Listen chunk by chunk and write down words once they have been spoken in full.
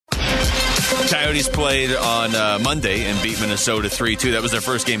Coyotes played on Monday and beat Minnesota 3-2. That was their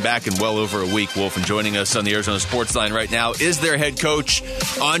first game back in well over a week, Wolf. And joining us on the Arizona Sports Line right now is their head coach,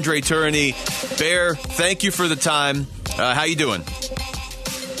 Andre Tourigny. Bear, thank you for the time. How you doing?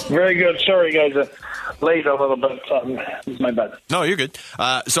 Very good. Sorry, guys. Late a little bit. It's my bad. No, you're good.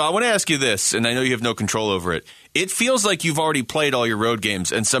 So I want to ask you this, and I know you have no control over it. It feels like you've already played all your road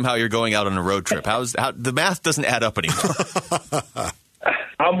games, and somehow you're going out on a road trip. How the math doesn't add up anymore.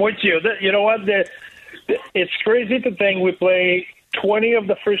 I'm with you. You know what? It's crazy to think we play 20 of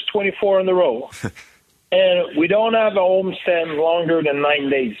the first 24 in the row, and we don't have a homestand longer than 9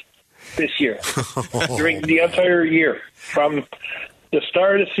 days this year during the entire year. From the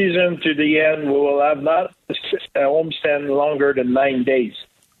start of the season to the end, we will have not a homestand longer than 9 days.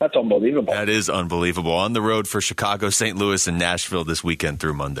 That's unbelievable. That is unbelievable. On the road for Chicago, St. Louis, and Nashville this weekend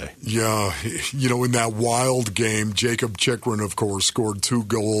through Monday. Yeah, in that wild game, Jakob Chychrun, of course, scored 2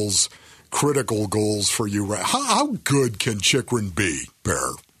 goals, critical goals for you. How good can Chychrun be,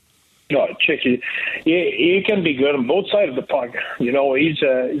 Bear? No, Chicky, he can be good on both sides of the puck. He's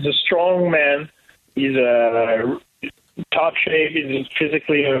a strong man. He's a top shape. He's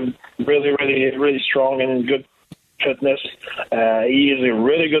physically really, really, really strong and in good fitness. He is a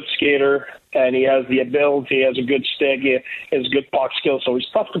really good skater, and he has the ability. He has a good stick. He has good puck skills. So he's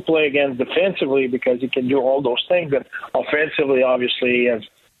tough to play against defensively because he can do all those things. And offensively, obviously, he has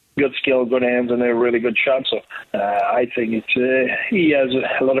good skill, good hands, and a really good shot. So I think he has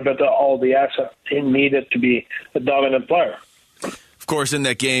a little bit of all the assets he needed to be a dominant player. Of course, in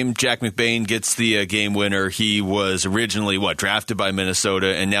that game, Jack McBain gets the game winner. He was originally, drafted by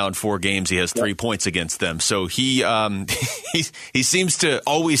Minnesota, and now in 4 games he has 3 points against them. So he seems to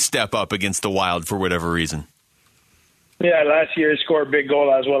always step up against the Wild for whatever reason. Yeah, last year he scored a big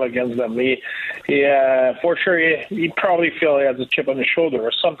goal as well against them. He for sure, he probably feel he has a chip on his shoulder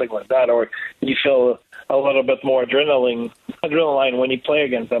or something like that, or he feel a little bit more adrenaline when he play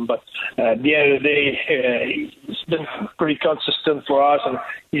against them. But at the end of the day, he's been pretty consistent for us, and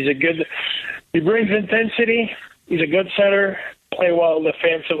he brings intensity. He's a good center, play well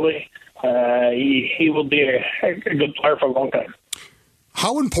defensively. He will be a good player for a long time.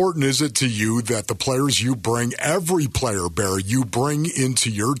 How important is it to you that the players you bring, every player, Bear, you bring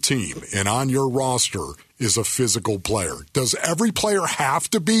into your team and on your roster is a physical player? Does every player have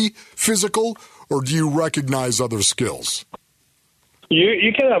to be physical, or do you recognize other skills?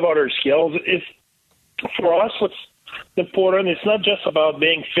 You can have other skills. For us, what's important, it's not just about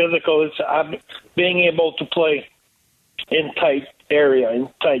being physical. It's being able to play in tight area, in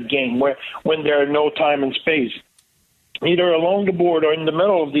tight game, when there are no time and space. Either along the board or in the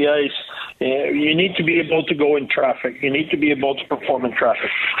middle of the ice, you need to be able to go in traffic. You need to be able to perform in traffic.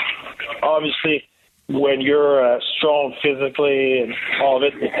 Obviously, when you're strong physically and all of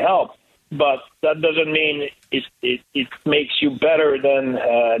it helps, but that doesn't mean it makes you better than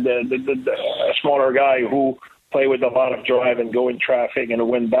the smaller guy who play with a lot of drive and go in traffic and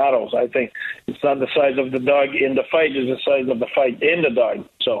win battles. I think it's not the size of the dog in the fight, it's the size of the fight in the dog.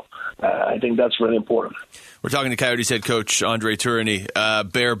 So I think that's really important. We're talking to Coyotes head coach Andre Tourigny.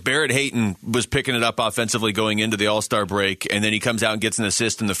 Barrett Hayton was picking it up offensively going into the All-Star break, and then he comes out and gets an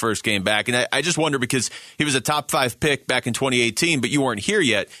assist in the first game back. And I just wonder, because he was a top 5 pick back in 2018, but you weren't here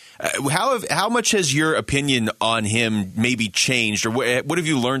yet. How much has your opinion on him maybe changed, or what have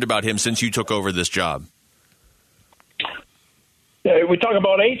you learned about him since you took over this job? Yeah, we talk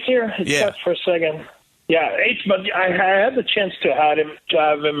about eights here. Yeah. For a second. Yeah, eights. But I had the chance to have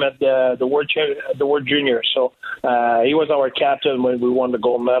him at the World Junior. So he was our captain when we won the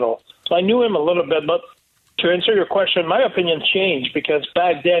gold medal. So I knew him a little bit. But to answer your question, my opinion changed because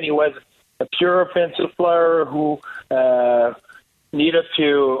back then he was a pure offensive player who needed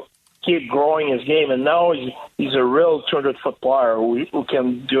to keep growing his game, and now he's a real 200-foot player who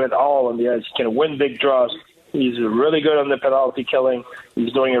can do it all on the ice. He can win big draws. He's really good on the penalty killing.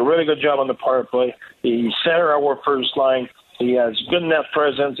 He's doing a really good job on the power play. He's center our first line. He has good net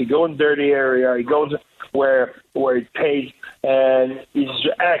presence. He goes in dirty area. He goes where he pays, and he's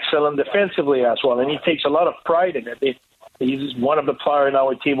excellent defensively as well. And he takes a lot of pride in it. He's one of the players in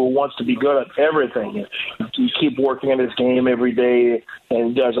our team who wants to be good at everything. He keeps working on his game every day,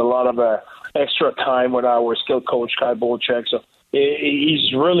 and does a lot of extra time with our skill coach, Kai Bolchek. So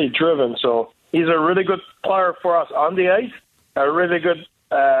he's really driven. So he's a really good player for us on the ice, a really good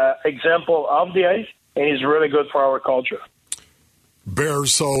example of the ice, and he's really good for our culture. Bear,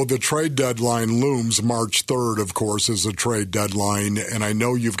 so the trade deadline looms. March 3rd, of course, is the trade deadline, and I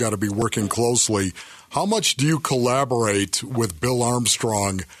know you've got to be working closely. How much do you collaborate with Bill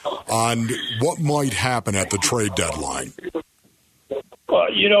Armstrong on what might happen at the trade deadline?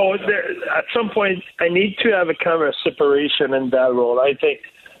 Well, at some point, I need to have a kind of a separation in that role. I think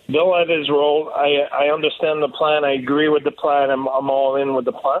Bill had his role. I understand the plan. I agree with the plan. I'm all in with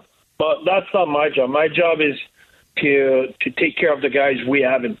the plan. But that's not my job. My job is to take care of the guys we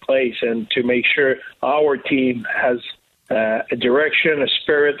have in place and to make sure our team has a direction, a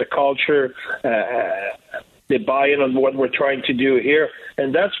spirit, a culture, the buy-in on what we're trying to do here.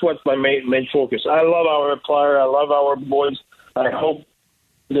 And that's what my main focus. I love our player. I love our boys. I hope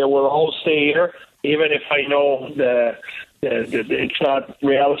they will all stay here, even if I know it's not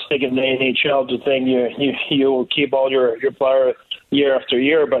realistic in the NHL to think you will keep all your player year after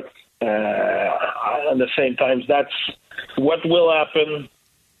year. But at the same time, that's what will happen.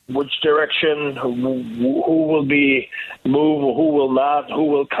 Which direction, who will be moved, who will not, who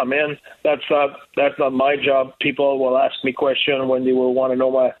will come in. That's not my job. People will ask me questions when they will want to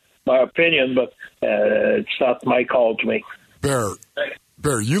know my opinion, but it's not my call to make.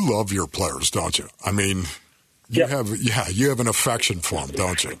 Bear, you love your players, don't you? I mean, you have an affection for them,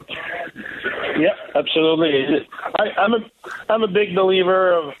 don't you? Yeah, absolutely. I'm a big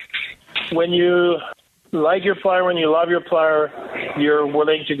believer of when you like your player, when you love your player, you're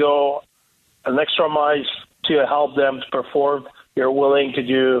willing to go an extra mile to help them to perform. You're willing to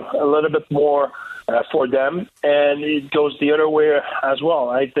do a little bit more for them, and it goes the other way as well.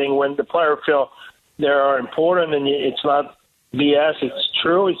 I think when the player feel they are important and it's not BS, it's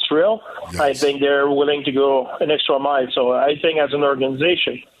true, it's real, yes. I think they're willing to go an extra mile. So I think as an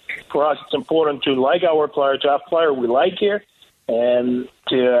organization, for us, it's important to like our player, to have player we like here, and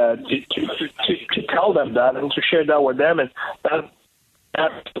to tell them that and to share that with them, and that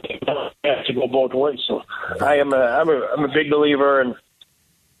has to go both ways. So I'm a big believer, and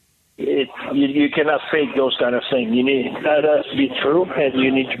you cannot fake those kind of things. That has to be true, and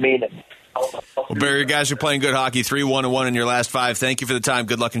you need to mean it. Well, Barry, you guys are playing good hockey, 3-1-1 in your last 5. Thank you for the time.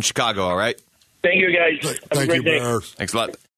 Good luck in Chicago. All right. Thank you, guys. Thank you, Bear. Thanks a lot.